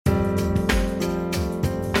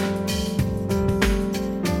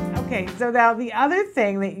Okay, so now the other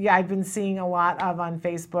thing that I've been seeing a lot of on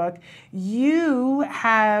Facebook, you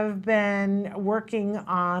have been working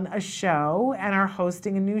on a show and are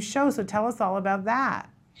hosting a new show. So tell us all about that.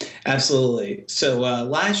 Absolutely. So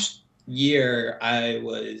last year, I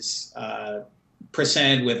was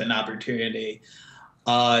presented with an opportunity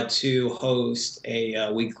to host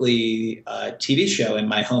a weekly TV show in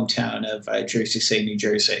my hometown of Jersey City, New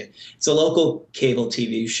Jersey. It's a local cable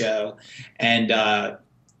TV show, and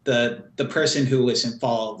the person who was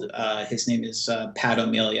involved, his name is Pat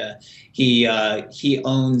O'Melia. He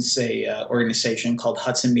owns a organization called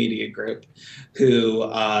Hudson Media Group,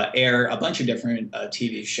 who air a bunch of different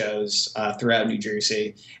TV shows throughout New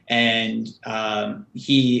Jersey, and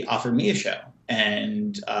he offered me a show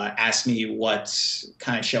and asked me what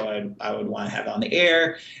kind of show I would want to have on the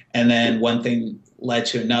air. And then one thing led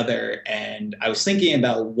to another, and I was thinking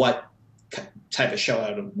about what type of show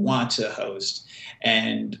I would want to host.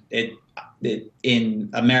 And it in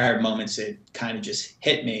a matter of moments, it kind of just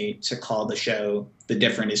hit me to call the show The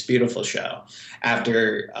Different is Beautiful Show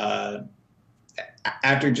after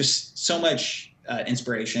just so much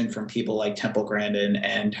inspiration from people like Temple Grandin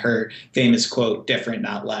and her famous quote, "Different,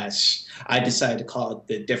 not less." I decided to call it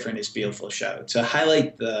The Different is Beautiful Show to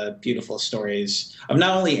highlight the beautiful stories of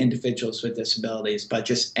not only individuals with disabilities, but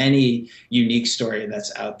just any unique story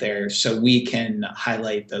that's out there, so we can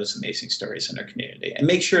highlight those amazing stories in our community and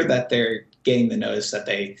make sure that they're getting the notice that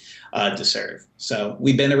they deserve. So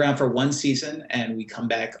we've been around for one season, and we come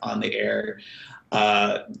back on the air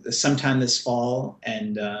sometime this fall,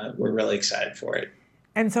 and we're really excited for it.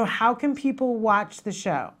 And so how can people watch the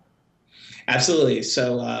show? Absolutely.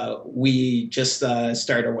 So we just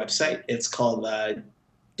started our website. It's called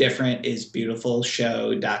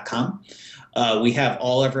differentisbeautifulshow.com. We have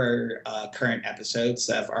all of our current episodes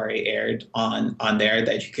that have already aired on there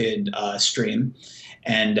that you could stream.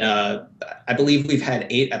 And I believe we've had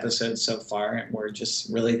 8 episodes so far, and we're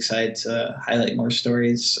just really excited to highlight more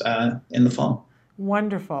stories in the fall.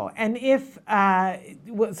 Wonderful. And if,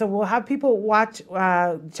 so we'll have people watch,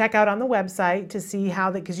 check out on the website to see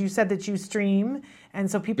how because you said that you stream,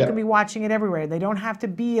 and so people can be watching it everywhere. They don't have to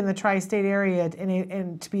be in the tri-state area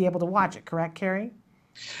and to be able to watch it, correct, Carrie?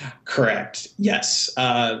 Correct. Yes.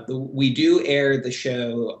 We do air the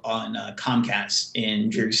show on Comcast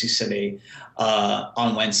in Jersey City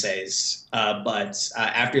on Wednesdays. But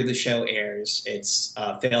after the show airs, it's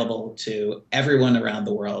available to everyone around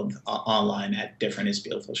the world online at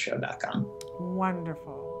differentisbeautifulshow.com.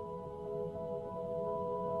 Wonderful.